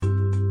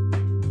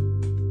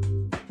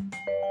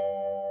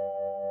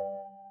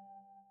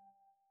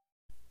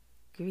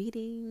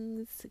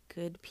Greetings,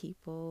 good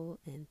people,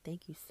 and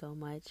thank you so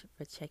much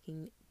for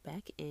checking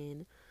back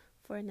in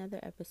for another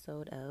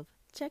episode of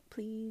Check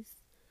Please,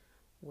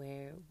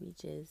 where we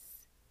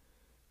just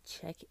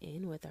check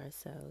in with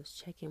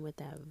ourselves, check in with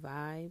that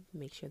vibe,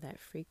 make sure that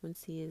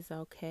frequency is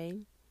okay,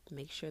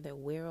 make sure that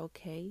we're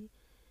okay,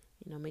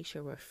 make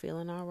sure we're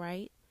feeling all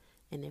right.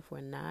 And if we're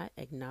not,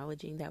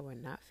 acknowledging that we're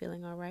not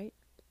feeling all right,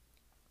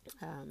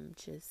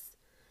 just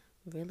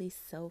really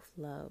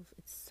self-love.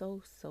 It's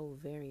so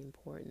very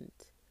important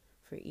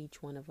for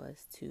each one of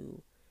us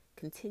to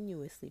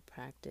continuously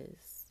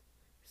practice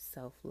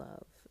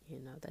self-love.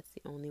 That's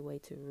the only way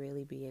to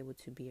really be able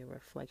to be a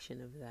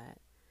reflection of that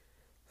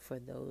for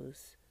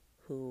those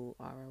who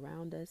are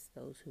around us,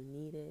 those who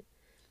need it,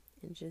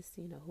 and just,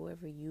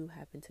 whoever you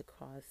happen to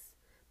cross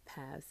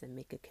paths and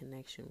make a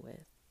connection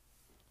with.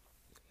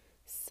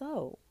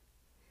 So,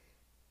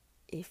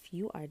 if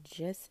you are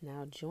just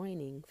now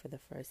joining for the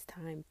first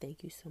time,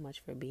 thank you so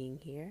much for being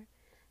here.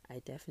 I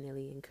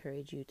definitely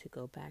encourage you to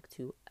go back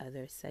to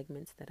other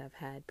segments that I've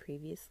had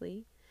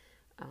previously.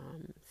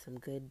 Some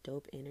good,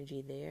 dope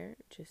energy there,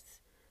 just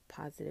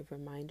positive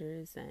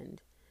reminders and,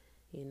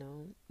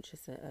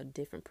 just a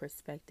different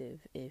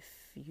perspective. If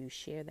you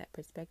share that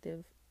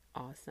perspective,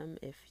 awesome.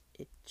 If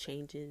it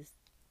changes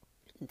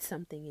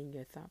something in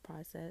your thought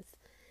process,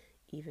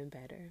 even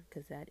better,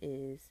 because that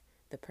is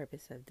the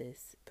purpose of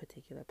this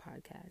particular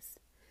podcast.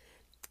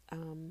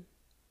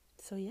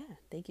 So yeah,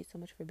 thank you so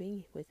much for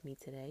being with me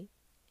today.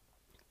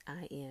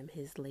 I am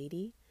his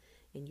lady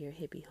and your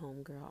hippie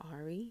homegirl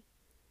Ari,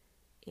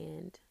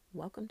 and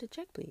welcome to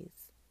Check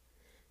Please.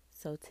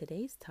 So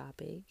today's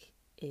topic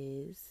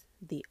is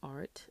the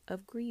art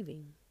of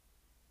grieving,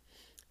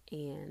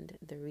 and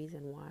the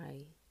reason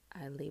why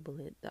I label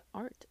it the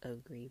art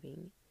of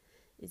grieving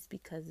is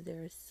because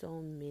there are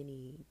so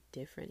many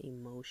different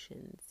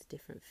emotions,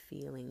 different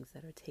feelings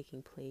that are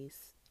taking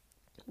place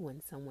when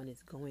someone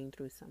is going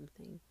through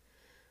something.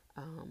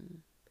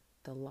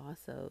 The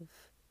loss of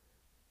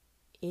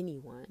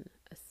anyone,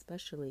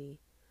 especially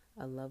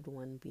a loved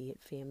one, be it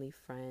family,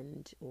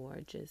 friend,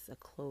 or just a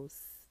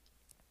close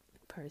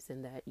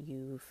person that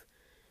you've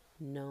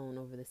known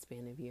over the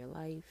span of your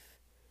life,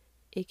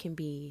 it can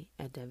be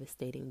a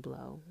devastating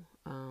blow.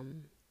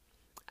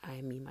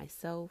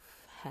 Myself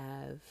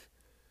have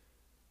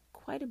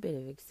quite a bit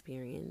of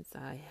experience.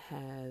 I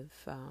have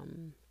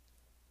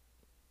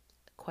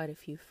quite a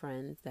few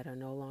friends that are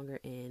no longer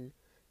in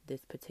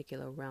this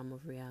particular realm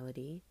of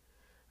reality.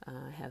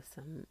 I have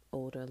some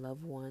older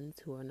loved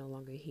ones who are no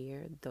longer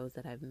here, those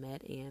that I've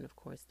met, and of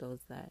course those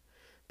that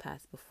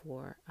passed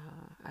before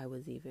I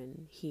was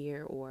even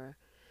here, or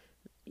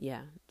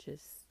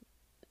just,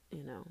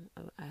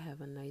 I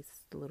have a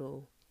nice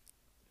little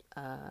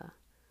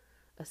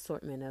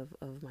assortment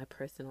of my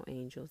personal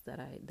angels that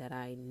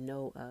I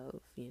know of,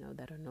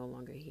 that are no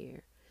longer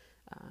here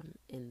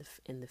in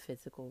the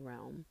physical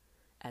realm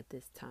at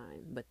this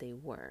time, but they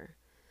were.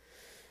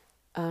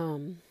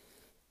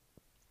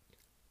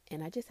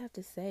 And I just have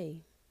to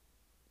say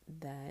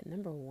that,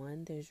 number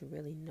one, there's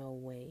really no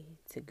way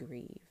to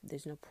grieve.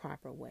 There's no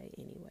proper way,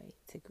 anyway,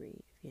 to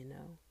grieve,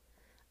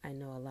 I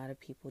know a lot of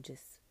people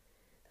just,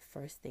 the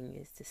first thing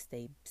is to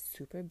stay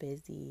super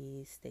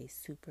busy, stay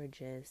super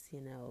just,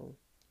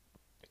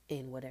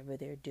 in whatever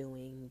they're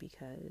doing,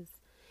 because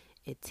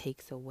it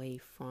takes away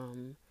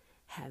from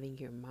having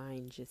your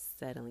mind just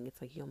settling.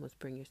 It's like you almost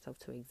bring yourself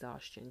to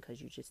exhaustion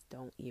because you just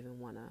don't even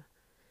want to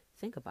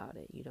think about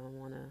it. You don't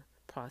want to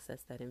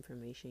process that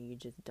information. You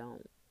just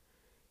don't.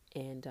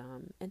 And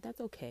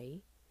that's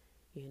okay,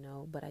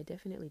 but I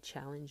definitely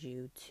challenge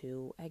you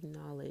to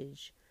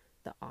acknowledge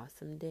the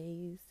awesome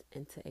days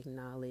and to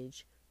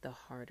acknowledge the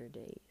harder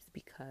days,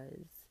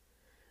 because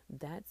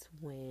that's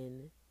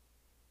when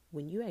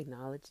you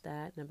acknowledge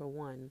that, number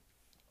one,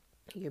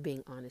 you're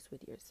being honest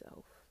with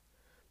yourself.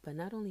 But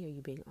not only are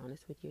you being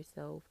honest with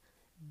yourself,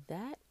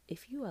 that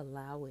if you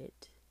allow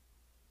it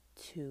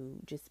to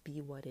just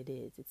be what it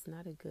is, it's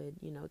not a good,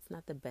 it's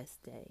not the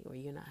best day, or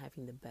you're not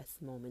having the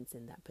best moments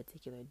in that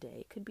particular day.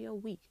 It could be a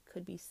week, it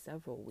could be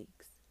several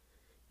weeks.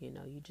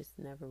 You just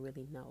never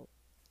really know.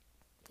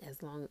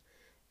 As long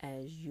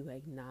as you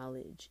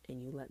acknowledge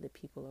and you let the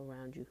people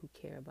around you who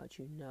care about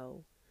you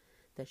know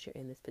that you're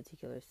in this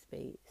particular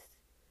space,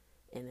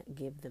 and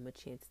give them a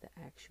chance to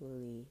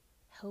actually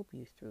help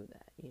you through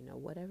that,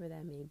 whatever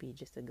that may be,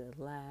 just a good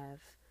laugh,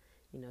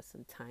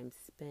 some time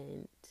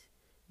spent,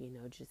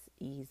 just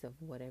ease of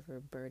whatever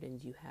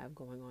burdens you have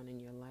going on in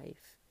your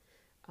life.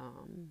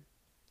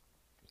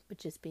 But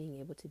just being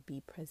able to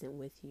be present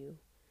with you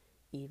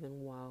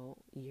even while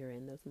you're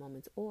in those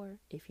moments. Or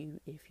if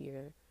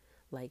you're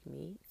like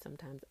me,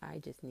 sometimes I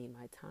just need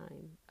my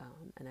time,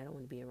 and I don't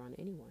want to be around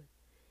anyone.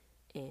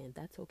 And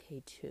that's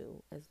okay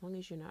too, as long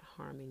as you're not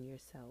harming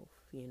yourself,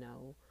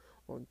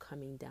 or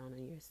coming down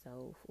on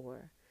yourself,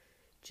 or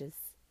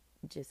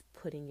just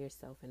putting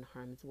yourself in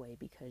harm's way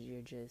because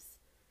you're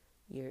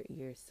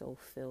so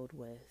filled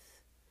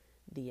with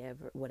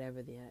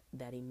whatever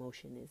that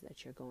emotion is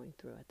that you're going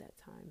through at that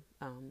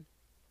time.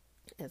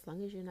 As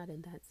long as you're not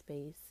in that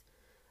space,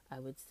 I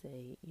would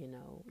say,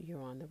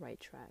 you're on the right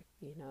track,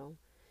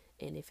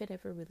 And if it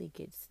ever really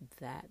gets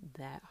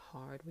that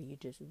hard where you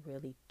just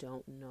really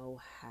don't know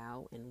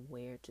how and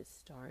where to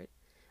start,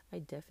 I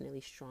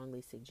definitely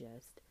strongly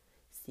suggest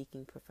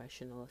seeking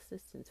professional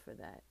assistance for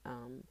that.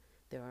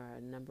 There are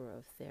a number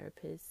of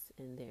therapists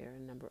and there are a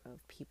number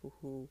of people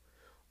who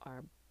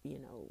are,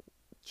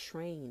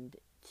 trained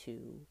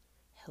to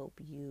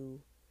help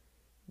you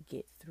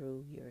get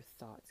through your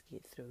thoughts,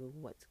 get through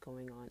what's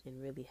going on,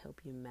 and really help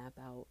you map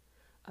out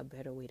a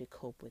better way to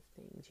cope with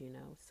things.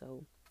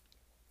 So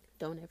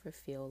don't ever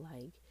feel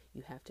like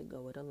you have to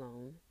go it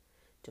alone.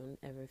 Don't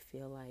ever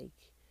feel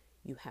like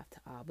you have to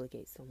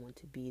obligate someone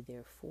to be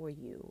there for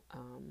you.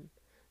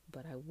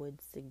 But I would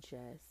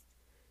suggest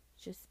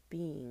just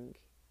being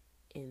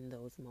in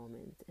those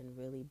moments and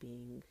really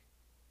being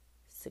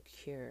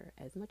secure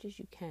as much as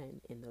you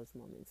can in those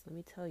moments. Let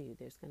me tell you,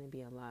 there's going to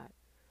be a lot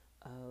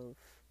of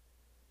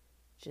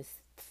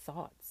just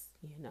thoughts,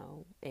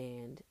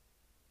 and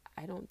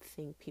I don't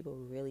think people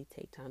really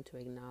take time to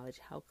acknowledge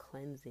how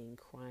cleansing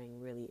crying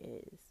really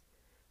is.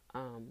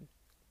 Um,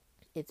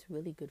 it's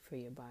really good for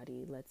your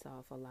body. It lets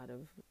off a lot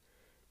of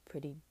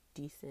pretty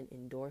decent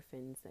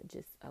endorphins that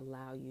just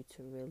allow you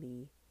to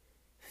really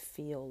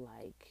feel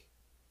like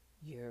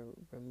you're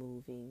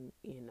removing,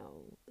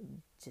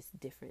 just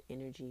different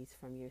energies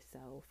from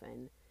yourself,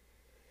 and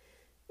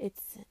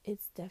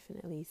it's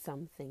definitely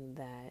something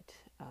that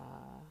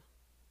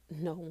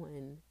no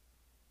one,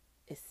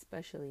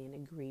 especially in a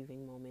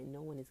grieving moment,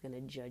 no one is going to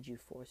judge you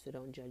for, so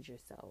don't judge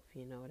yourself.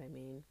 You know what I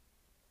mean?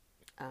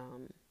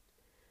 Um,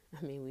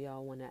 we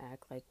all want to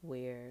act like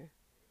we're,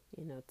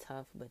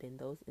 tough, but in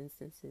those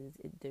instances,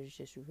 there's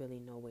just really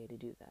no way to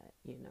do that.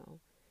 You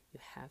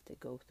have to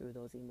go through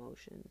those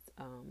emotions,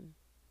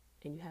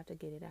 and you have to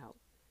get it out.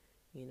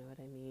 You know what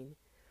I mean?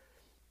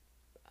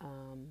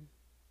 Um,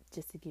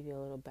 just to give you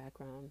a little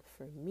background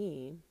for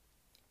me,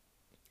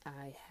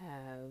 I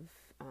have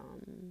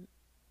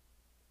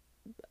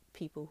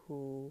people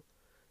who,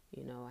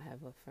 I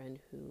have a friend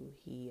who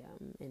he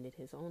ended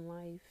his own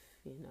life.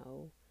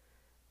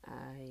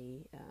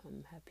 I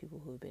have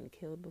people who have been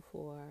killed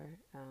before,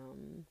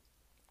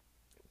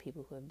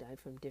 people who have died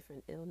from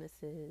different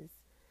illnesses,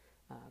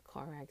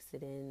 car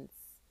accidents,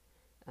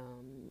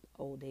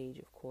 old age,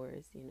 of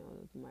course,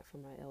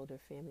 from my elder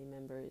family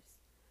members.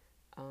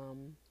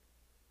 Um,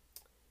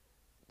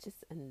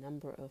 just a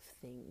number of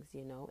things,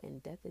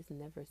 and death is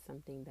never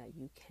something that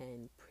you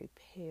can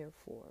prepare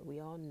for. We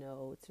all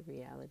know it's a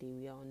reality.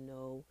 We all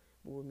know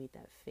we'll meet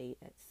that fate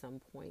at some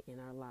point in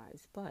our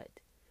lives. But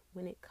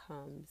when it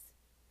comes,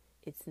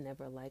 it's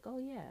never like, oh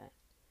yeah,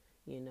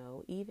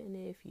 even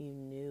if you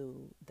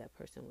knew that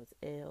person was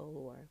ill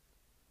or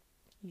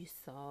you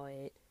saw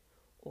it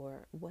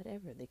or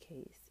whatever the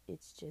case,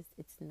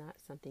 it's not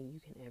something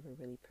you can ever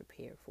really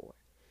prepare for.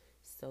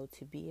 So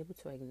to be able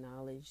to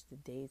acknowledge the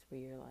days where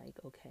you're like,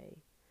 okay,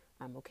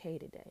 I'm okay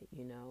today,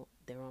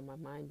 they're on my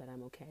mind, but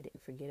I'm okay. I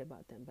didn't forget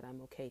about them, but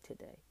I'm okay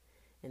today.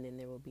 And then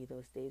there will be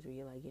those days where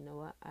you're like, you know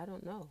what? I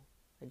don't know.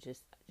 I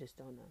just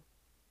don't know.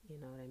 You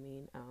know what I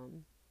mean?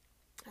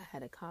 I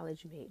had a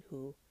college mate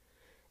who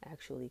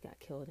actually got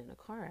killed in a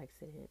car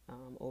accident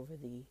over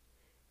the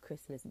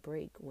Christmas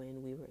break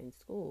when we were in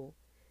school.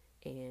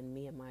 And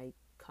me and my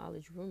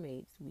college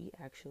roommates, we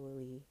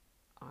actually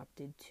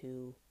opted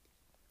to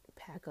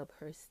pack up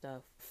her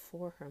stuff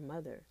for her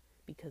mother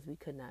because we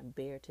could not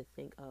bear to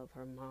think of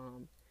her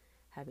mom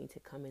having to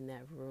come in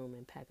that room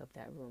and pack up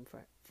that room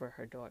for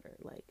her daughter.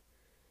 Like,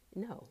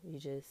 no, you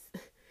just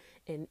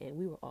and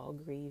we were all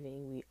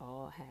grieving. We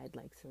all had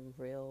like some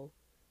real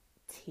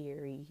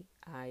teary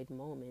eyed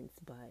moments,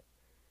 but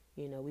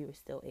we were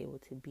still able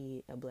to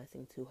be a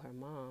blessing to her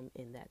mom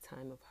in that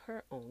time of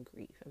her own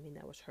grief.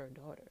 That was her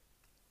daughter.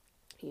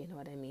 You know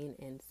what I mean?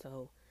 And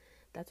so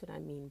that's what I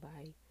mean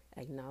by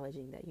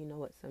acknowledging that,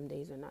 what, some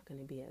days are not going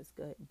to be as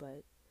good,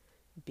 but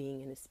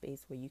being in a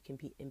space where you can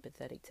be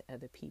empathetic to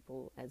other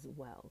people as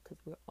well, because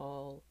we're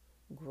all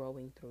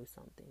growing through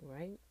something,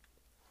 right?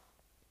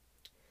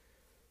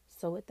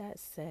 So with that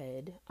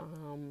said,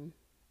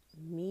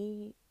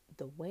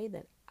 the way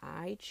that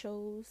I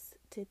chose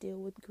to deal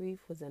with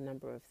grief was a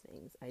number of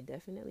things. I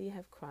definitely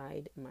have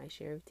cried my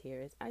share of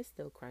tears. I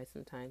still cry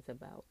sometimes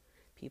about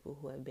people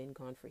who have been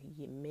gone for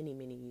many,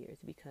 many years,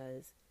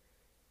 because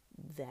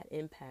that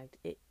impact,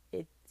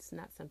 it's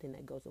not something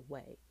that goes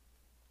away.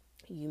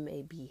 You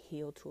may be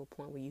healed to a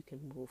point where you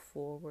can move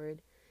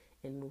forward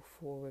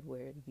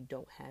where you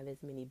don't have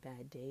as many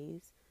bad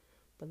days.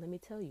 But let me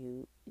tell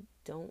you,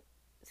 don't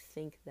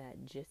think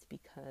that just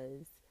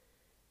because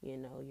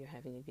you're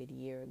having a good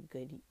year,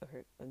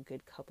 a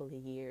good couple of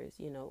years,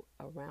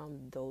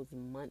 around those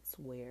months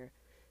where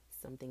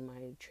something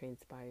might have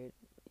transpired,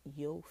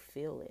 you'll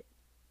feel it,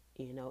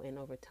 and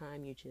over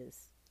time you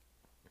just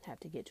have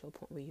to get to a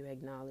point where you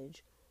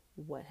acknowledge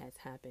what has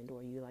happened,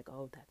 or you're like,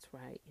 oh, that's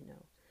right,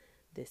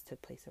 this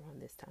took place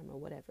around this time or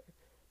whatever.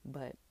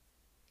 But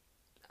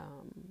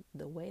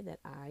the way that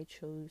I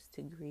chose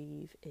to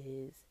grieve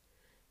is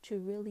to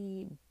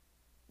really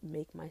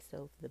make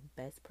myself the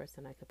best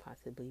person I could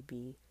possibly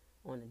be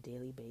on a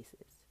daily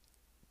basis.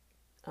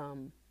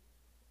 Um,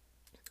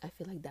 I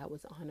feel like that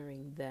was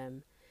honoring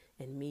them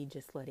and me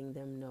just letting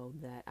them know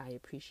that I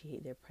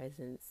appreciate their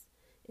presence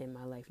in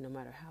my life, no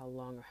matter how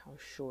long or how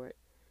short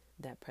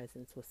that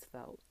presence was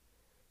felt.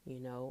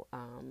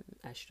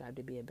 I strive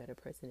to be a better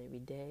person every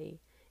day.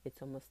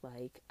 It's almost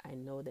like I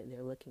know that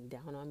they're looking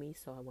down on me,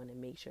 so I want to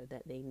make sure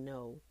that they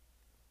know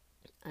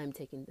I'm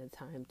taking the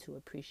time to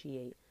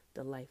appreciate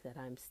the life that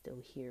I'm still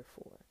here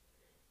for,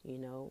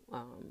 and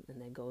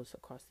that goes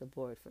across the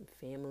board from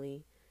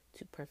family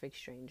to perfect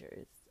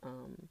strangers.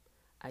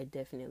 I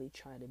definitely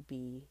try to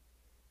be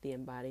the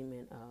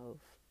embodiment of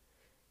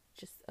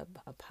just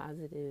a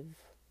positive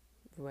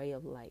ray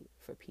of light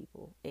for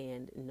people.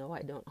 And no,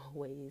 I don't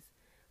always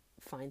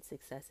find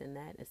success in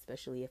that,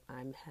 especially if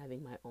I'm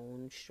having my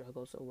own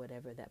struggles or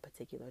whatever that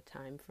particular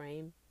time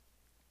frame.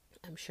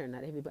 I'm sure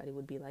not everybody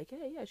would be like,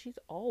 hey, yeah, she's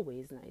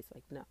always nice.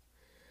 Like, no.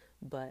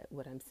 But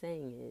what I'm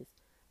saying is,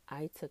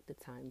 I took the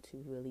time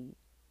to really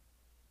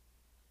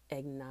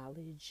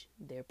acknowledge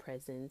their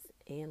presence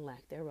and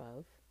lack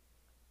thereof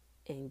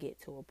and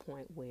get to a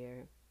point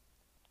where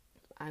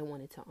I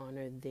wanted to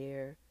honor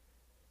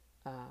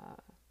uh,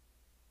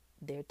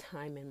 their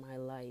time in my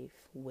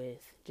life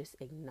with just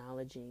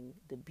acknowledging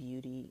the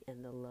beauty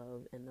and the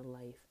love and the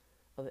life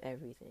of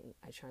everything.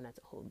 I try not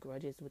to hold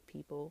grudges with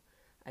people.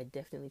 I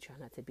definitely try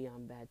not to be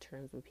on bad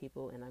terms with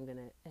people. And I'm going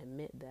to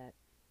admit that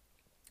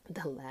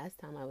the last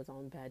time I was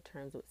on bad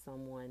terms with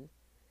someone,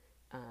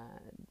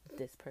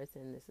 this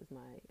person, this is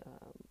my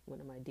one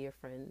of my dear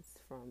friends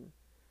from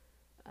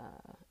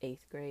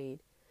 8th grade.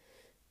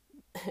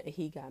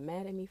 He got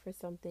mad at me for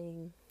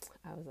something.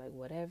 I was like,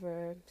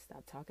 whatever,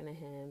 stop talking to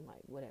him,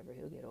 like, whatever,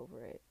 he'll get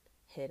over it.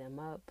 Hit him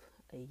up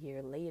a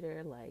year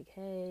later, like,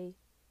 hey,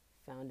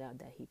 found out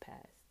that he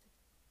passed.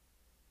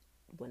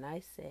 When I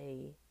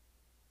say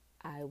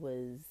I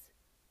was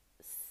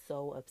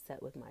so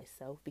upset with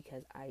myself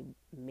because I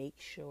make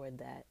sure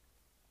that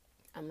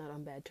I'm not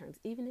on bad terms,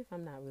 even if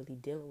I'm not really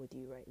dealing with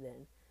you right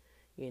then.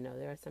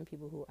 There are some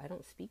people who I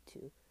don't speak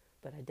to,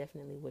 but I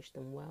definitely wish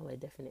them well. I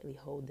definitely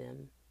hold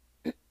them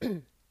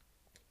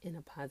in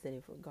a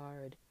positive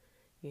regard,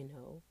 you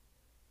know,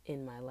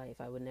 in my life.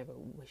 I would never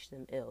wish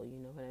them ill, you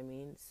know what I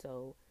mean?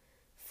 So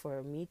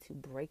for me to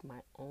break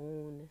my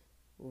own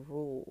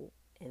rule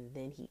and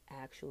then he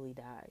actually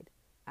died,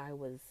 I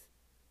was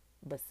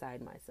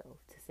beside myself,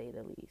 to say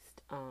the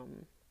least.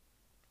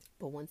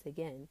 But once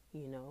again,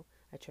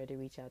 I tried to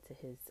reach out to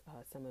his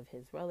some of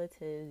his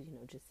relatives,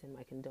 just send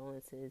my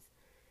condolences,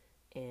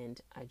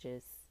 and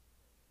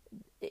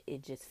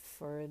it just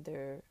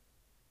further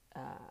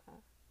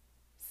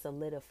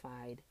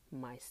solidified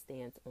my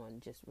stance on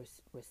just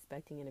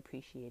respecting and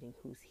appreciating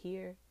who's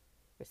here,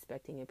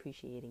 respecting and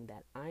appreciating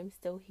that I'm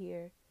still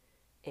here,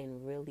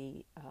 and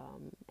really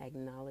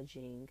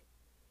acknowledging,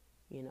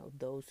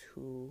 those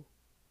who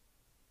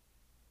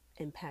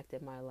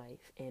impacted my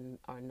life and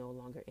are no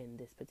longer in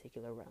this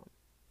particular realm,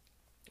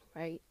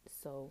 right?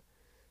 So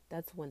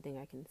that's one thing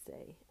I can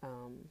say,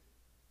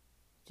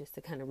 just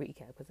to kind of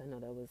recap, because I know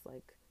that was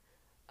like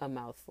a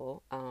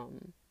mouthful.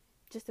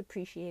 Just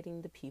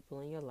appreciating the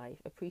people in your life,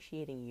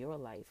 appreciating your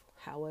life,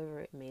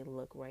 however it may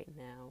look right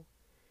now,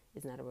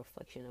 is not a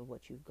reflection of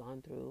what you've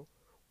gone through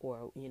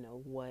or,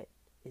 what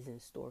is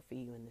in store for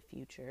you in the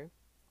future.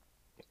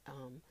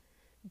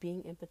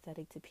 Being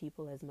empathetic to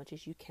people as much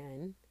as you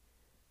can,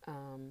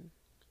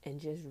 and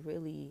just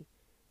really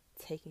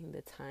taking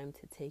the time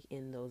to take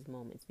in those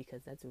moments,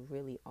 because that's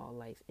really all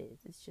life is.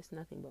 It's just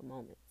nothing but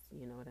moments.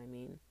 You know what I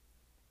mean?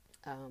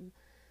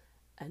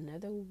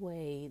 Another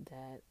way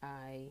that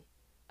I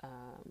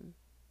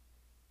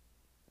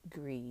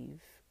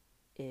grieve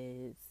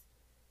is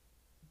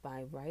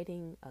by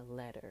writing a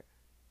letter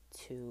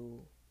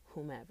to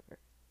whomever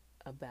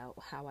about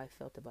how I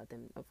felt about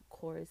them. Of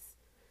course,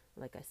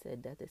 like I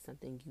said, death is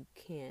something you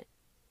can't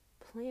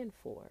plan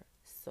for.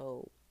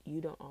 So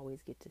you don't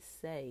always get to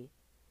say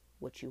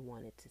what you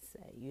wanted to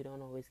say. You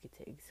don't always get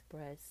to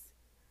express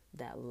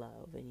that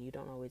love, and you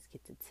don't always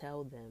get to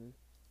tell them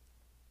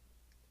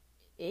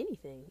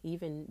anything,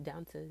 even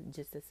down to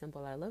just a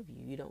simple I love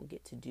you. You don't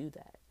get to do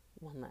that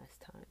one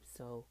last time.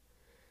 So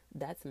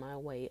that's my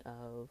way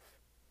of,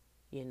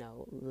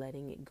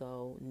 letting it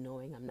go,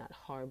 knowing I'm not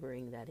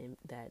harboring that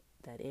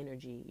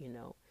energy,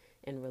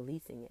 and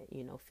releasing it,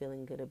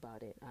 feeling good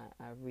about it.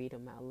 I read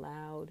them out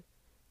loud,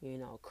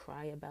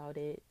 cry about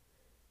it,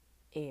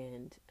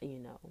 and,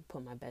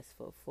 put my best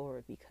foot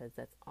forward, because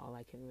that's all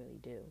I can really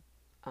do.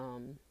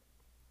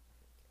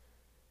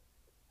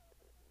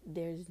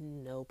 There's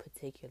no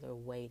particular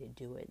way to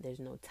do it. There's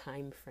no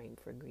time frame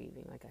for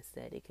grieving. Like I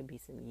said, it could be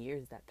some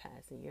years that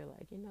pass and you're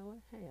like, you know what?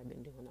 Hey, I've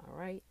been doing all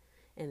right.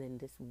 And then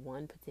this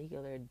one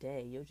particular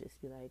day, you'll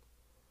just be like,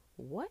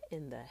 what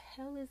in the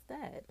hell is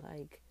that?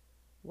 Like,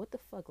 what the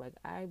fuck? Like,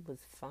 I was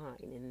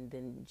fine. And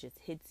then it just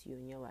hits you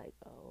and you're like,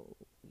 oh,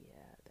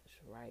 yeah, that's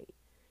right.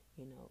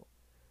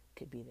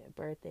 Could be their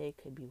birthday,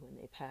 could be when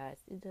they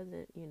passed. It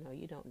doesn't,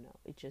 you don't know.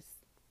 It just,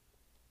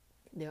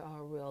 there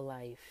are real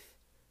life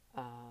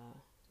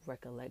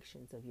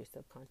recollections of your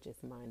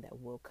subconscious mind that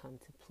will come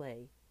to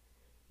play,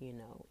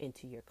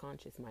 into your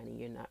conscious mind,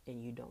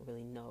 and you don't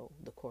really know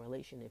the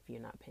correlation if you're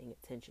not paying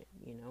attention.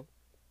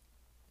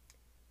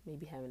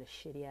 Maybe having a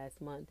shitty ass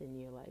month and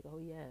you're like, oh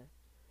yeah,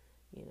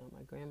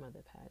 my grandmother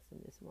passed in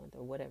this month,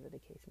 or whatever the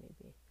case may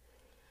be.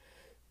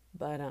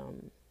 But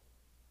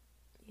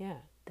yeah,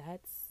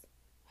 that's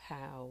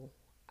how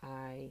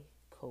I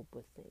cope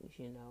with things.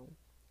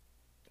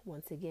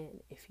 Once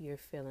again, if you're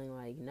feeling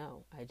like,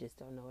 no, I just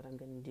don't know what I'm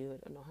going to do, I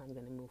don't know how I'm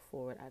going to move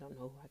forward, I don't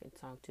know who I can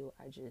talk to,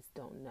 I just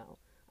don't know,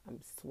 I'm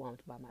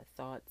swamped by my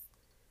thoughts,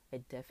 I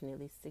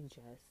definitely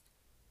suggest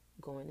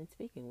going and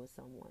speaking with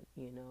someone.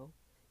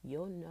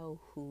 You'll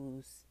know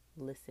who's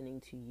listening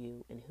to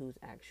you and who's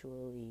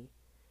actually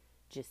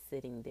just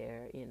sitting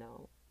there,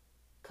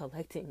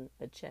 collecting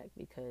a check,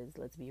 because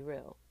let's be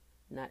real,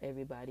 not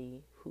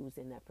everybody who's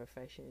in that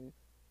profession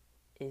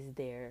is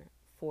there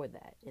for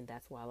that, and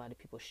that's why a lot of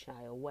people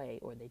shy away,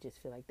 or they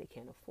just feel like they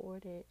can't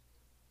afford it,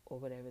 or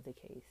whatever the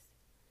case.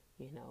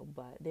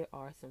 But there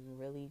are some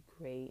really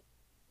great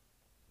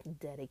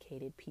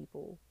dedicated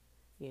people,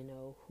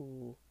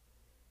 who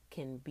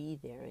can be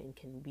there and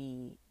can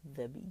be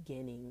the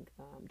beginning,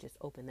 just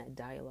open that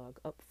dialogue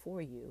up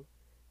for you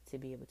to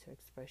be able to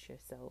express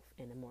yourself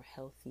in a more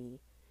healthy,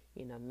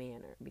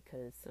 manner,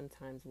 because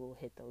sometimes we'll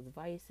hit those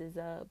vices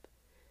up,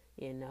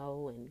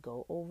 and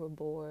go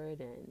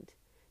overboard, and,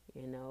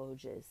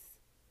 just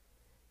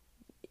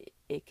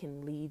it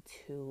can lead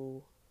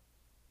to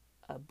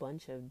a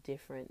bunch of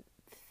different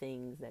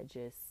things that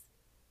just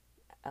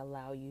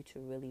allow you to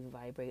really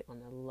vibrate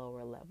on a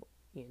lower level,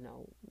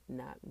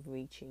 not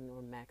reaching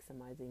or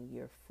maximizing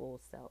your full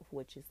self,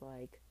 which is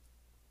like,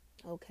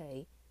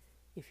 okay,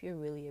 if you're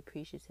really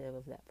appreciative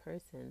of that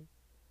person,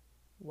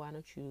 why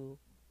don't you,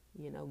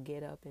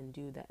 get up and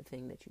do that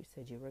thing that you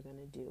said you were going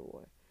to do,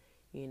 or,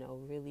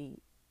 really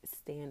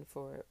stand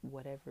for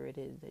whatever it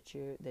is that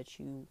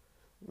you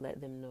let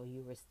them know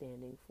you were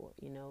standing for.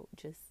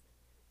 Just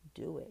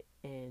do it,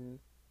 and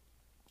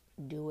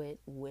do it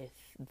with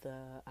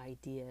the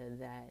idea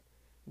that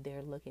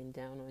they're looking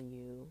down on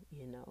you,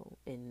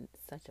 in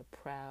such a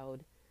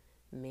proud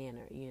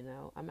manner.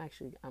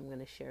 I'm going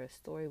to share a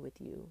story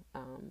with you.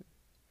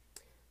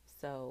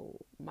 So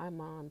my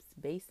mom's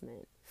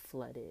basement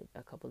flooded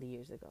a couple of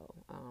years ago.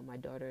 My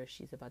daughter,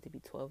 she's about to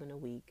be 12 in a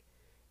week,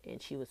 and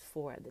she was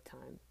 4 at the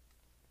time.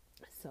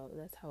 So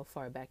that's how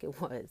far back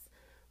it was.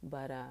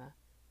 But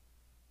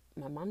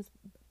my mom's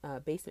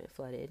basement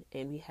flooded,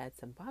 and we had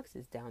some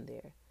boxes down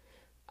there.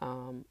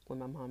 When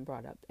my mom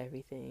brought up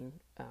everything,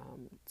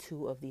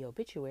 2 of the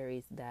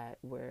obituaries that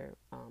were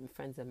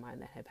friends of mine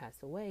that had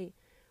passed away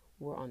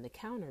were on the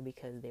counter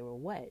because they were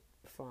wet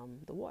from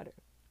the water.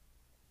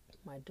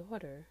 My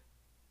daughter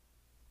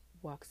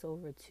walks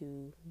over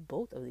to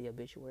both of the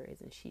obituaries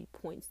and she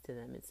points to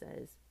them and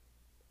says,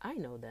 I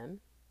know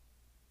them.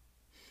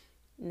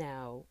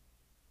 Now,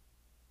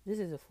 this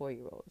is a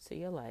 4-year-old, so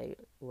you're like,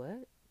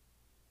 what?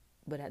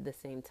 But at the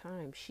same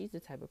time, she's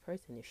the type of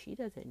person, if she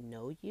doesn't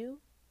know you,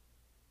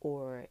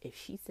 or if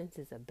she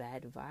senses a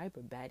bad vibe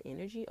or bad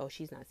energy, oh,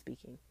 she's not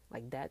speaking.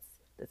 Like, that's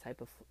the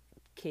type of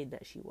kid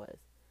that she was.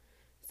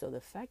 So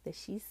the fact that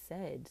she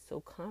said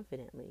so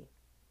confidently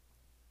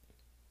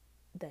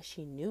that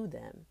she knew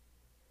them,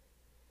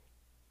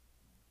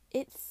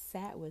 it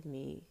sat with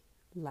me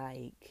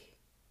like,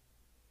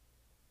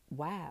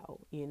 wow,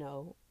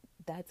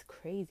 that's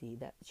crazy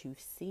that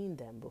you've seen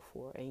them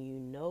before and you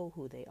know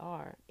who they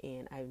are,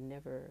 and I've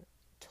never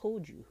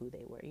told you who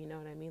they were. You know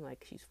what I mean?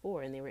 Like, she's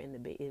 4 and they were in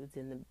it was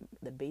in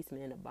the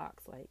basement in a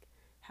box. Like,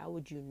 how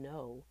would you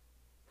know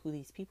who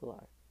these people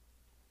are?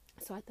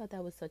 So I thought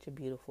that was such a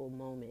beautiful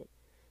moment,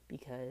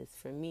 because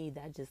for me,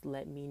 that just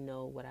let me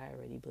know what I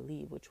already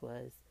believed, which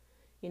was,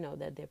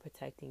 that they're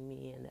protecting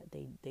me and that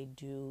they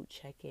do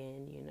check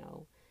in,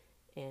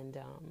 and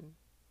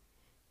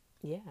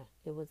yeah,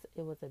 it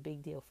was a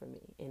big deal for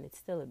me, and it's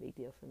still a big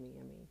deal for me.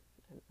 I mean,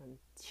 I'm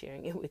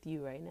sharing it with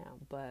you right now,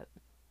 but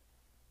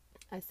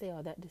I say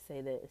all that to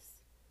say this: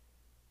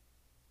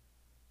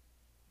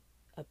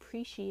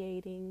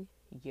 appreciating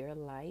your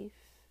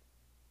life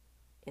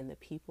and the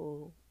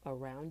people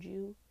around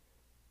you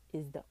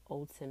is the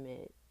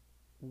ultimate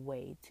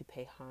way to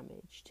pay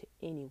homage to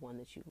anyone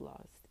that you've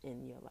lost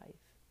in your life.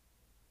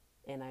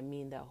 And I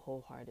mean that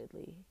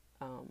wholeheartedly.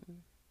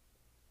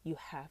 You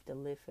have to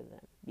live for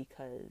them,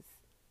 because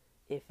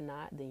if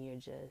not, then you're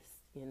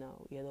just,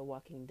 you're the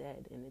walking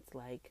dead. And it's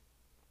like,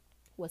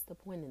 what's the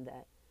point in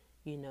that?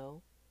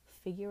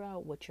 Figure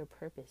out what your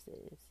purpose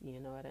is. You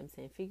know what I'm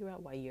saying? Figure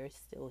out why you're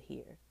still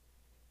here,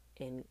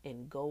 and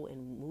go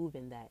and move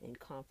in that in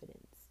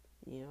confidence.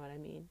 You know what I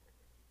mean?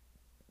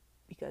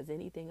 Because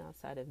anything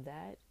outside of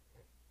that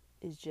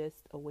is just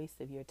a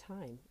waste of your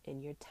time,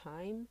 and your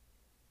time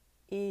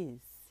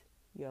is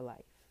your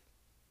life,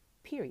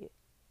 period.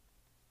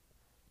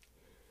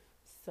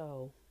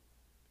 So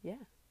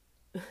yeah,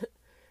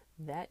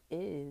 that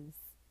is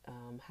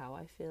how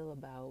I feel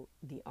about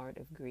the art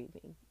of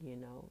grieving.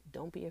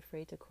 Don't be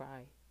afraid to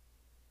cry.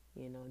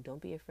 You know,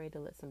 don't be afraid to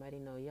let somebody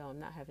know, yo, I'm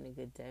not having a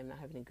good day, I'm not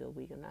having a good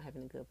week, I'm not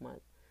having a good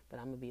month, but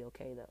I'm gonna be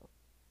okay though.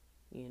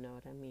 You know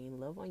what I mean?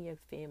 Love on your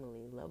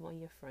family, love on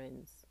your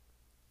friends,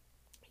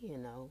 you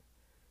know,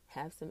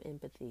 have some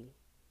empathy.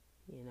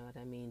 You know what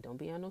I mean? Don't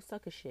be on no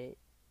sucker shit,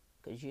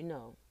 because you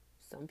know,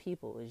 some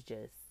people is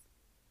just,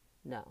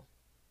 no.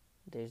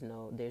 There's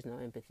no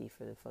empathy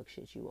for the fuck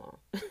shit you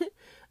on.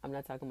 I'm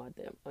not talking about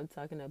them. I'm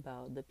talking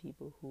about the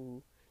people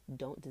who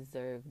don't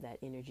deserve that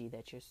energy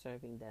that you're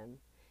serving them,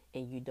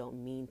 and you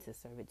don't mean to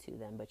serve it to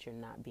them, but you're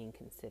not being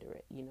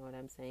considerate. You know what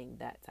I'm saying?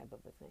 That type of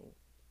a thing.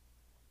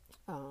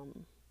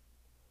 Um,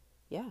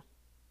 yeah,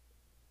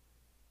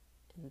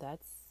 and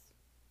that's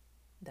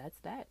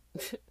that.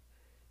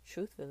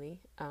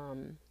 Truthfully,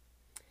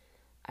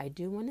 I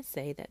do want to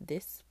say that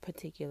this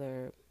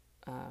particular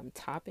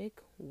topic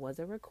was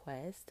a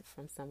request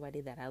from somebody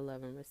that I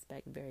love and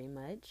respect very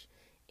much.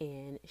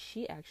 And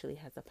she actually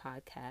has a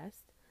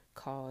podcast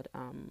called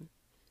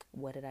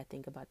What Did I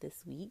Think About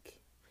This Week?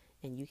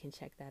 And you can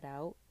check that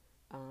out.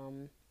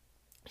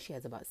 She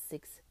has about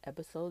 6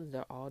 episodes.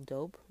 They're all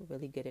dope,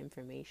 really good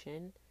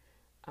information.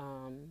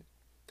 Um,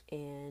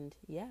 and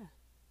yeah,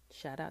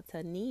 shout out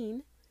to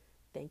Neen.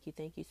 Thank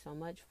you so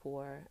much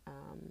for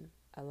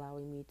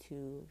allowing me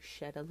to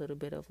shed a little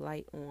bit of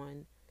light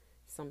on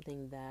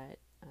something that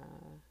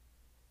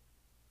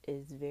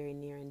is very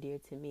near and dear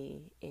to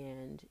me.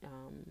 And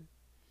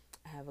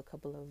I have a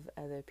couple of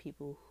other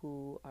people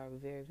who are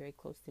very, very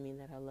close to me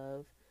that I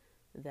love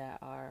that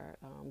are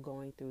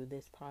going through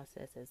this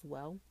process as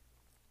well.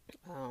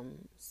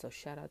 So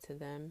shout out to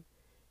them.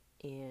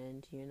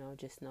 And, you know,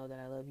 just know that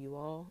I love you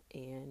all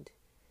and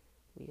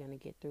we're going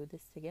to get through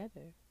this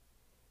together.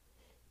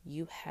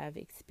 You have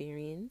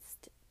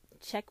experienced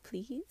Check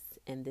Please,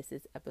 and this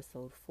is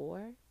episode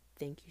 4.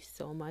 Thank you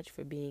so much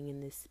for being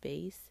in this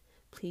space.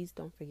 Please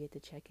don't forget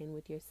to check in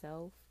with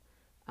yourself.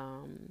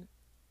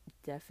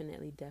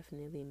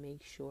 Definitely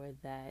make sure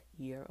that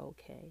you're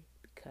okay,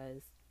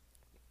 because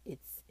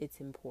it's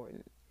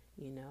important,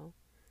 you know.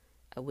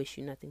 I wish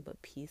you nothing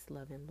but peace,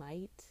 love, and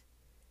light,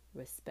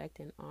 respect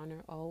and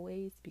honor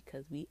always,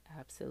 because we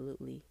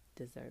absolutely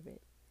deserve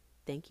it.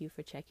 Thank you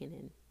for checking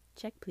in.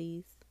 Check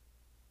Please.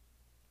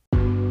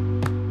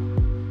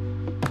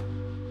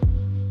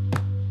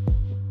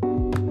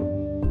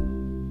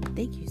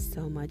 Thank you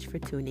so much for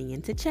tuning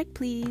in to Check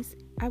Please.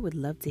 I would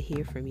love to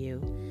hear from you.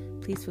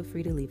 Please feel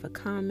free to leave a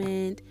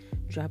comment,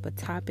 drop a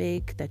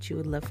topic that you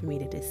would love for me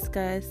to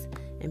discuss,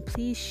 and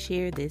please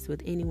share this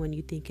with anyone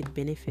you think could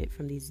benefit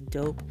from these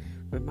dope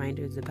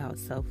reminders about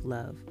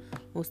self-love.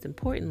 Most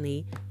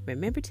importantly,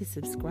 remember to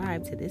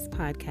subscribe to this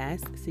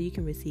podcast so you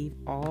can receive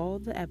all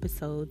the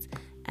episodes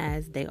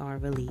as they are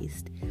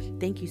released.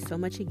 Thank you so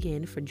much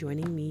again for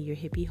joining me, your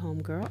hippie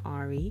homegirl,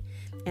 Ari,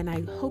 and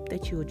I hope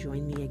that you will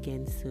join me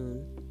again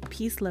soon.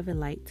 Peace, love, and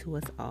light to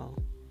us all.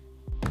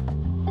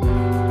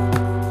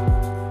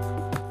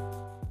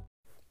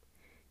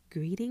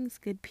 Greetings,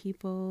 good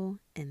people,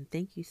 and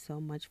thank you so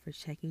much for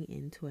checking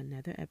into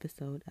another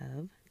episode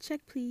of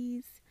Check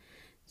Please.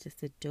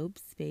 Just a dope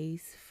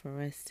space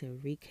for us to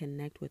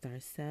reconnect with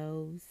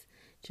ourselves,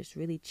 just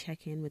really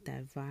check in with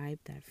that vibe,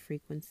 that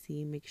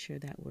frequency, make sure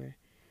that we're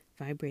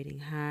vibrating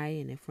high,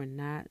 and if we're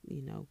not,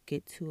 you know,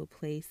 get to a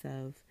place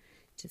of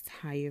just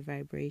higher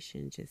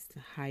vibration, just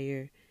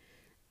higher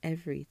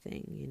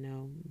everything, you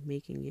know,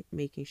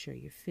 making sure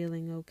you're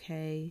feeling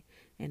okay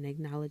and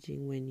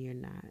acknowledging when you're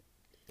not.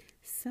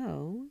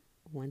 So,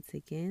 once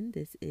again,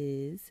 this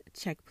is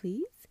Check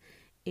Please,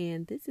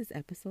 and this is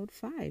episode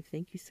 5.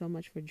 Thank you so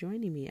much for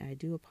joining me. I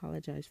do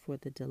apologize for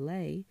the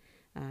delay.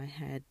 I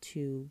had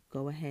to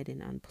go ahead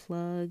and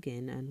unplug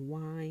and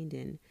unwind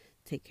and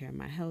take care of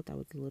my health. I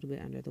was a little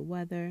bit under the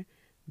weather,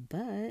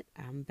 but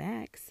I'm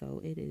back,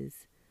 so it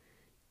is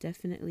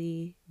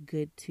definitely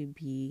good to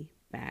be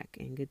back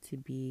and good to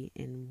be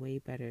in way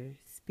better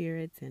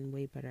spirits and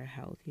way better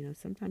health. You know,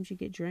 sometimes you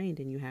get drained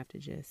and you have to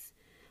just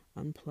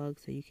unplug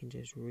so you can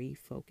just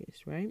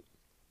refocus, right?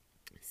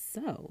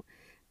 So,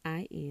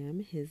 I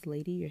am his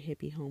lady, your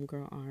hippie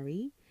homegirl,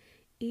 Ari,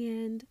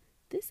 and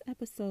this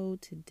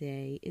episode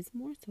today is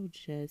more so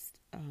just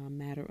a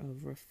matter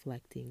of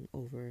reflecting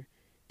over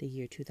the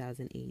year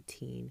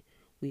 2018.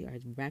 We are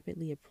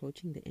rapidly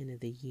approaching the end of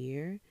the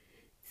year.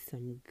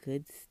 Some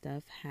good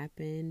stuff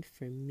happened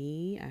for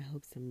me. I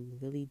hope some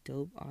really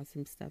dope,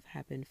 awesome stuff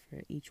happened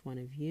for each one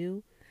of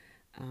you.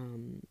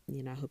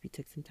 You know, I hope you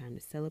took some time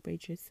to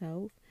celebrate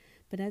yourself.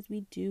 But as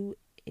we do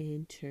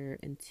enter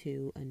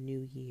into a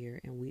new year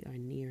and we are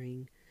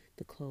nearing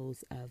the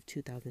close of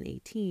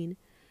 2018,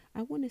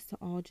 I want us to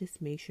all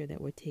just make sure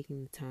that we're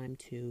taking the time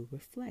to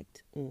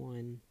reflect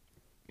on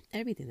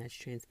everything that's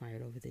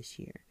transpired over this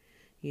year.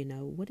 You know,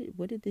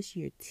 what did this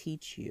year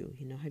teach you?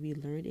 You know, have you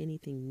learned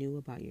anything new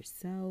about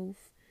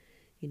yourself?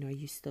 You know, are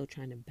you still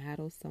trying to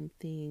battle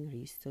something? Are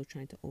you still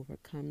trying to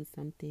overcome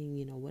something?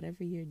 You know,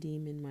 whatever your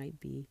demon might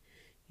be,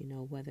 you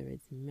know, whether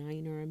it's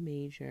minor or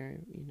major,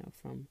 you know,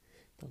 from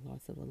the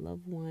loss of a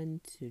loved one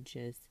to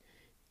just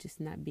just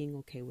not being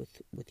okay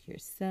with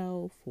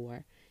yourself,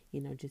 or,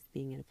 just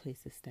being in a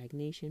place of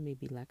stagnation,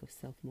 maybe lack of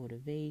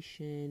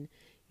self-motivation,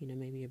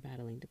 maybe you're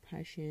battling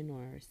depression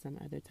or some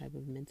other type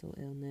of mental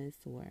illness,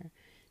 or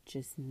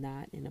just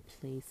not in a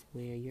place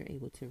where you're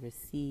able to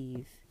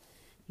receive,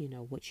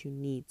 what you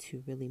need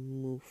to really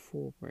move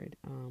forward.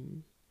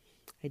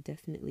 I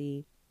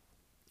definitely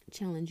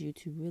challenge you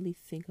to really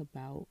think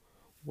about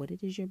what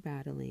it is you're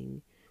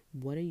battling,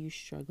 what are you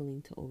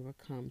struggling to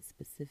overcome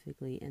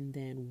specifically, and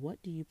then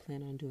what do you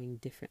plan on doing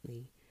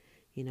differently,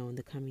 in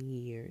the coming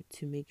year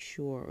to make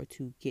sure, or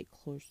to get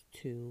close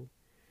to,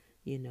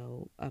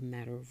 a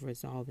matter of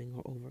resolving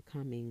or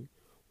overcoming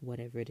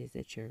whatever it is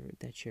that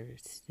you're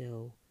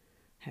still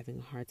having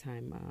a hard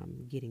time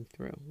getting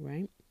through,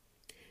 right?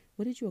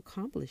 What did you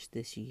accomplish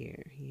this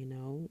year?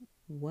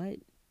 What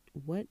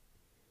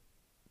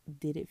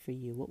did it for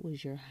you? What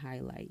was your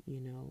highlight,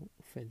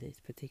 for this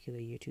particular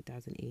year,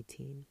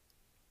 2018?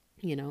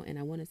 And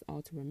I want us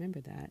all to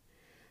remember that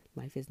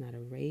life is not a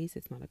race,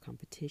 it's not a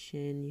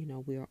competition.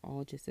 We are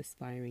all just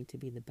aspiring to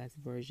be the best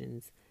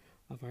versions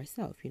of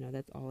ourselves.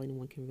 That's all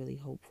anyone can really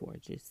hope for,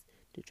 just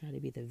to try to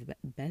be the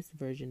best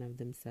version of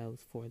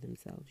themselves for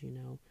themselves.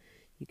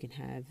 You can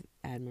have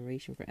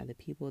admiration for other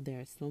people.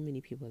 There are so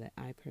many people that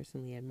I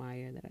personally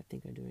admire that I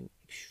think are doing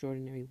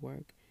extraordinary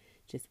work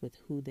just with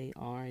who they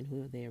are and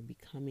who they are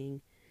becoming.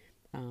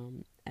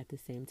 At the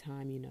same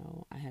time,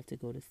 I have to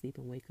go to sleep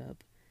and wake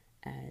up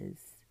as,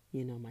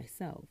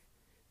 myself.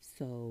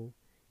 So,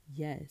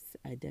 yes,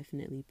 I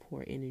definitely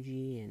pour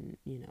energy and,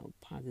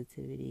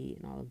 positivity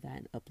and all of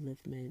that, and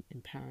upliftment,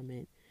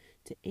 empowerment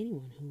to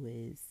anyone who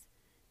is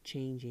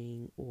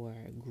changing or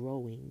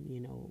growing,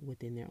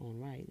 within their own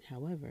right.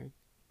 However,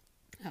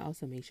 I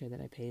also make sure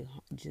that I pay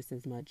just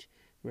as much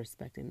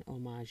respect and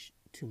homage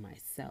to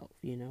myself.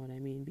 You know what I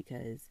mean?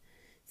 Because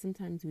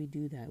sometimes we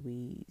do that.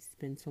 We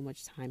spend so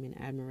much time in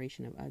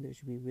admiration of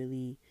others. We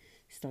really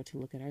start to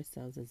look at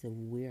ourselves as if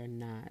we're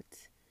not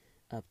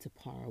up to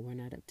par. We're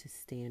not up to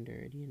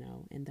standard,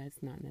 and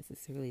that's not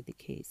necessarily the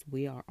case.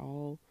 We are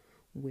all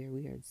where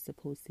we are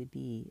supposed to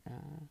be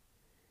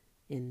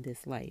in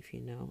this life,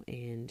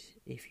 and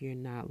if you're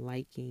not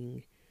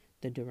liking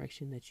the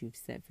direction that you've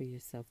set for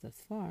yourself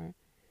thus far,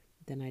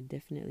 then I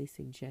definitely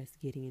suggest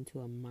getting into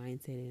a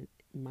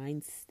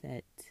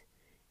mindset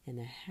and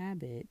a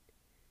habit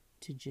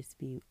to just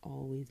be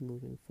always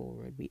moving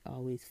forward. Be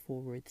always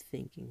forward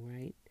thinking,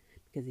 right?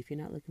 Because if you're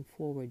not looking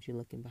forward, you're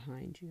looking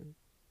behind you.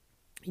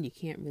 And you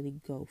can't really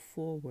go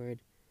forward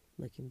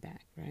looking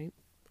back, right?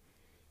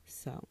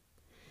 So,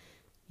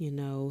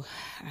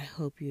 I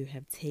hope you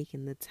have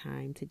taken the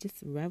time to just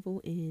revel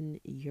in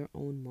your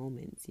own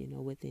moments,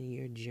 within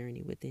your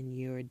journey, within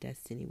your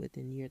destiny,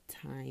 within your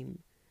time,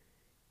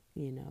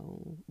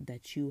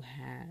 that you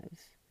have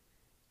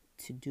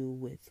to do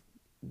with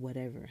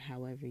whatever,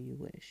 however you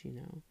wish,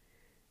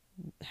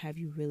 Have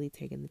you really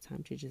taken the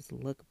time to just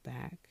look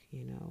back,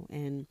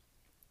 and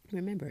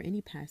remember,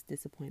 any past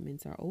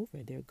disappointments are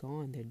over. They're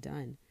gone. They're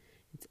done.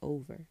 It's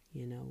over,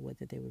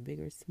 whether they were big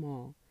or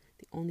small.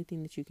 The only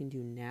thing that you can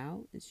do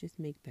now is just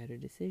make better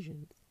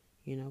decisions.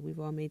 We've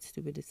all made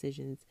stupid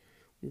decisions.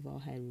 We've all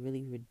had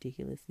really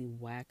ridiculously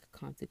whack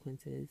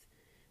consequences.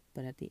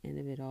 But at the end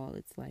of it all,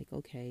 it's like,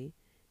 okay,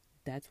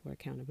 that's where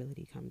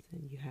accountability comes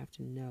in. You have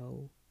to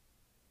know,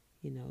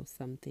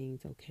 some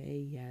things,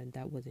 okay, yeah,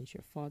 that wasn't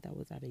your fault. That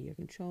was out of your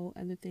control.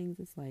 Other things,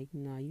 it's like,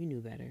 nah, you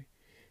knew better.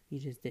 You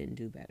just didn't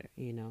do better,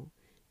 and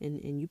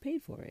you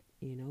paid for it,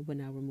 but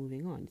now we're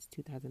moving on. It's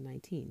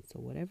 2019. So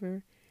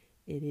whatever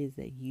it is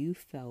that you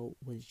felt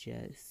was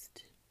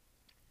just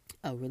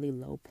a really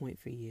low point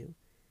for you,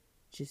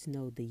 just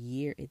know the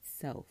year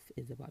itself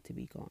is about to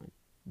be gone.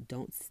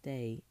 Don't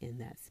stay in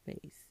that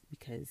space,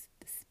 because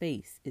the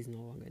space is no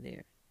longer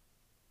there.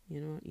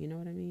 You know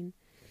what I mean?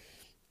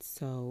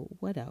 So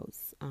what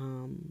else?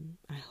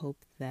 I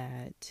hope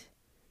that,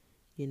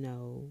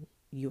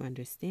 you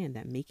understand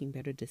that making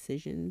better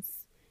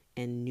decisions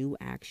and new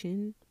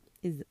action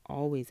is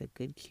always a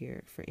good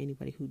cure for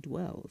anybody who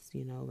dwells.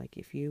 Like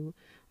if you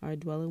are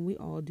dwelling, we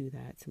all do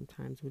that.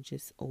 Sometimes we'll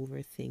just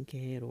overthink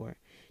it, or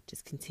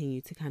just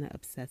continue to kind of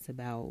obsess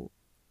about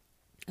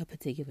a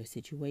particular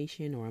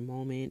situation or a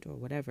moment or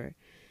whatever.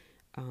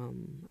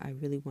 I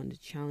really want to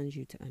challenge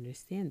you to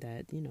understand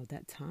that,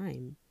 that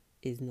time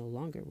is no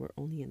longer. We're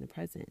only in the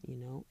present,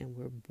 and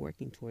we're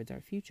working towards our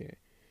future.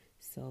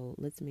 So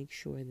let's make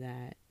sure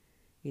that,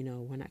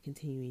 we're not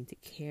continuing to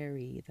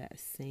carry that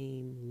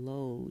same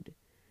load,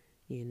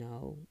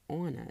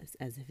 on us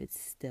as if it's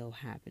still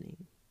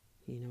happening.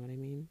 You know what I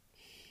mean?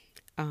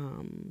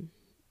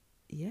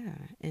 Yeah.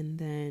 And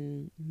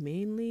then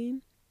mainly,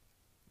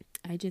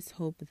 I just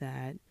hope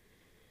that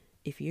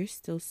if you're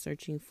still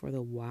searching for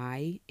the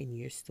why in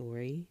your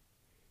story,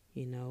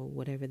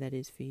 whatever that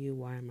is for you,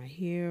 why am I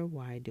here?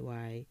 Why do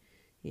I,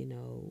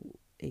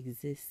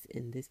 exist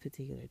in this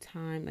particular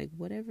time? Like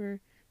whatever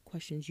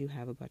questions you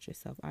have about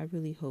yourself, I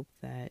really hope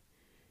that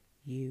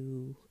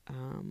you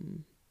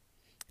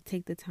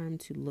take the time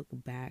to look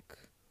back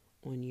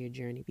on your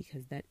journey,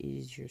 because that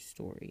is your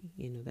story.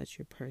 That's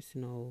your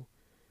personal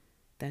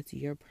That's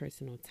your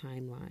personal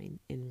timeline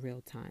in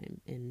real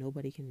time, and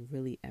nobody can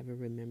really ever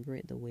remember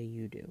it the way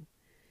you do.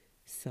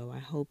 So I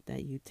hope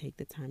that you take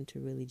the time to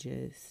really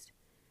just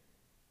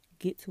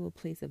get to a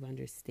place of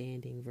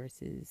understanding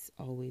versus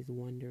always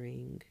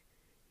wondering,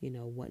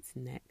 what's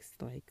next.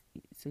 Like,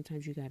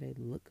 sometimes you got to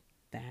look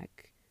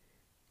back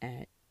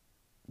at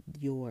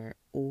your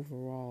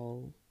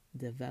overall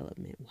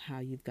development, how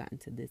you've gotten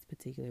to this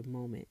particular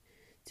moment,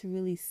 to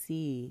really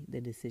see the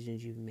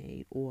decisions you've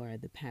made or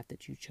the path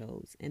that you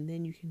chose. And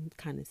then you can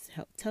kind of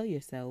tell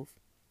yourself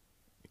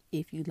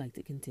if you'd like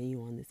to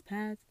continue on this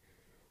path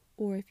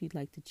or if you'd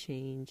like to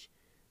change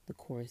the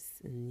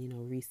course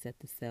and, reset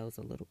the sails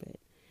a little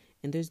bit.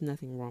 And there's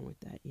nothing wrong with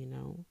that.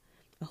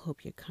 I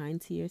hope you're kind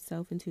to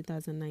yourself in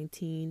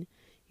 2019.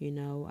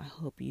 I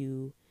hope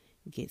you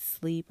get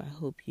sleep. I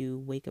hope you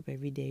wake up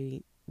every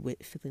day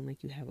with feeling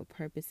like you have a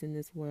purpose in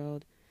this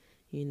world.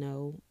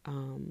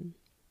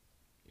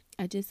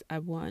 I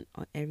want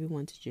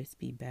everyone to just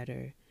be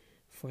better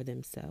for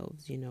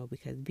themselves,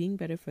 because being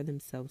better for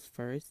themselves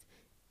first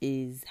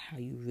is how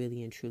you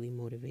really and truly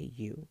motivate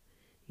you.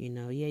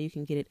 Yeah, you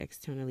can get it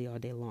externally all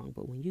day long,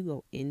 but when you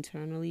go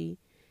internally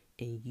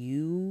and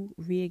you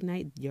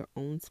reignite your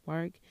own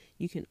spark,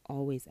 you can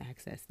always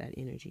access that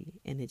energy.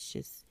 And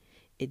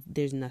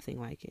there's nothing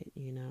like it,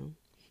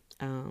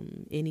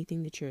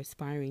 anything that you're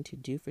aspiring to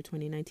do for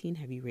 2019,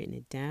 have you written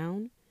it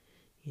down?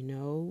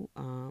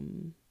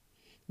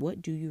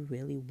 What do you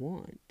really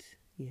want,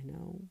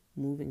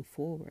 moving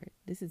forward?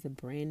 This is a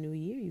brand new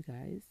year, you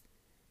guys.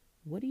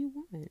 What do you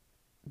want?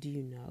 Do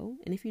you know?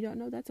 And if you don't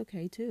know, that's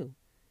okay too.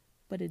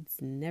 But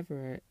it's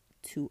never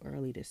too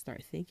early to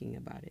start thinking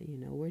about it.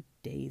 We're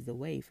days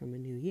away from a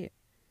new year.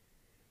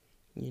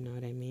 You know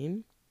what I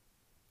mean?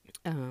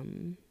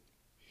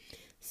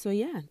 So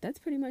yeah, that's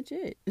pretty much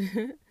it.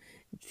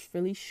 It's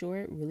really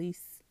short, really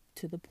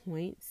to the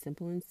point,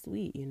 simple and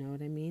sweet. You know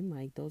what I mean?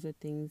 Like, those are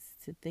things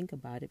to think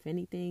about. If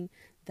anything,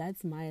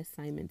 that's my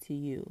assignment to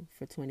you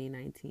for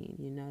 2019.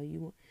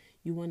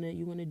 You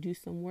wanna do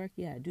some work.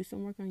 Yeah, do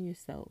some work on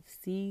yourself.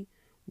 See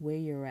where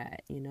you're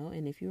at.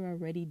 And if you're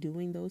already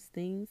doing those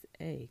things,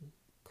 hey,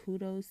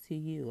 kudos to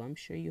you. I'm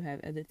sure you have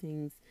other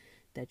things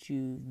that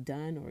you've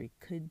done or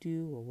could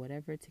do or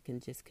whatever to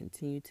just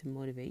continue to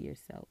motivate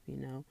yourself.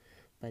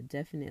 But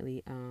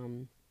definitely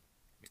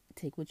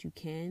take what you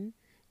can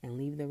and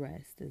leave the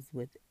rest, as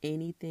with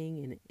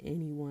anything and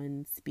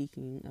anyone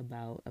speaking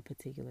about a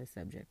particular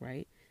subject,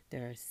 right?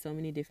 There are so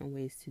many different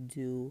ways to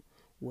do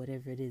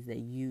whatever it is that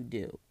you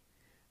do.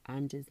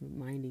 I'm just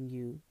reminding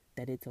you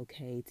that it's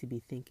okay to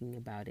be thinking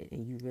about it,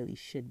 and you really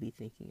should be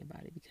thinking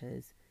about it,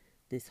 because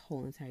this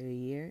whole entire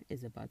year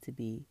is about to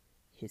be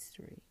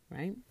history,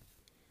 right?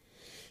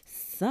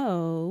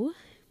 So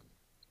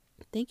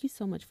thank you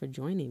so much for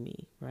joining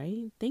me,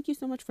 right? Thank you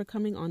so much for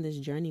coming on this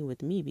journey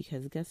with me,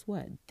 because guess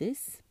what?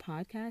 This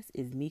podcast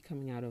is me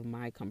coming out of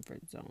my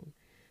comfort zone.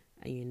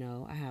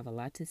 I have a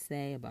lot to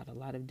say about a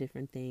lot of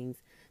different things,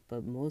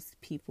 but most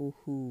people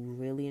who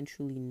really and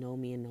truly know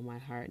me and know my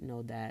heart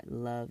know that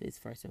love is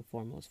first and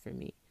foremost for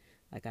me.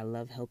 Like, I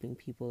love helping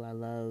people. I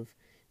love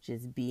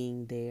just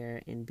being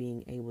there and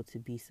being able to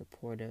be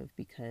supportive,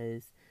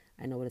 because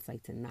I know what it's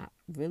like to not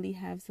really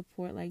have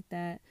support like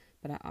that,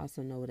 but I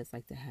also know what it's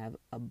like to have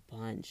a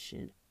bunch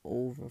and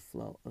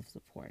overflow of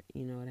support.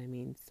 You know what I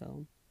mean?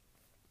 So,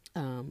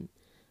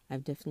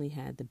 I've definitely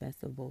had the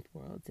best of both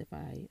worlds,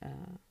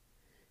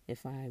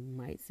 if I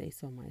might say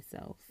so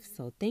myself.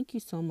 So thank you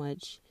so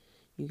much,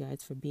 you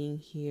guys, for being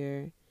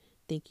here.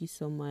 Thank you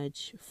so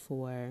much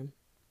for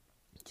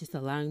just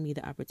allowing me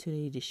the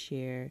opportunity to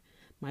share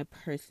my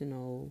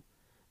personal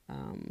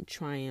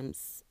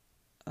triumphs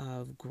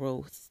of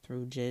growth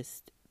through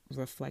just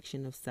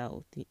reflection of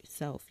self.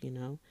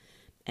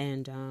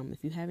 And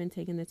if you haven't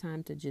taken the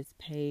time to just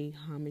pay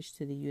homage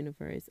to the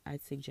universe,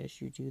 I'd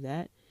suggest you do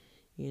that.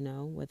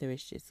 Whether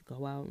it's just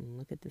go out and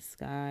look at the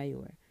sky,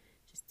 or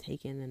just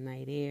take in the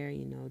night air,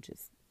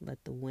 just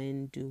let the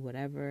wind do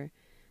whatever.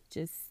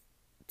 Just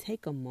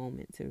take a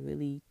moment to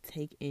really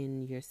take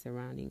in your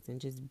surroundings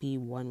and just be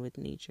one with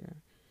nature.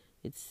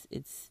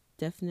 It's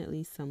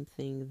definitely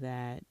something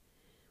that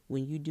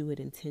when you do it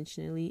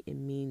intentionally, it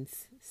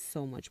means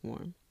so much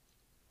more.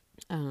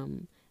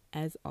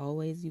 As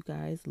always, you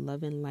guys,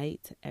 love and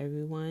light to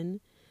everyone.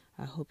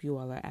 I hope you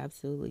all are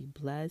absolutely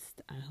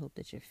blessed. I hope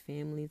that your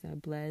families are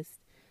blessed.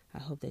 I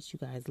hope that you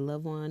guys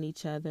love on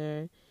each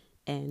other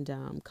and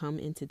come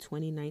into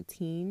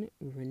 2019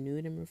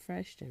 renewed and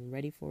refreshed and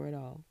ready for it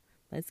all.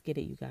 Let's get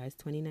it, you guys.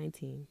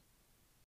 2019.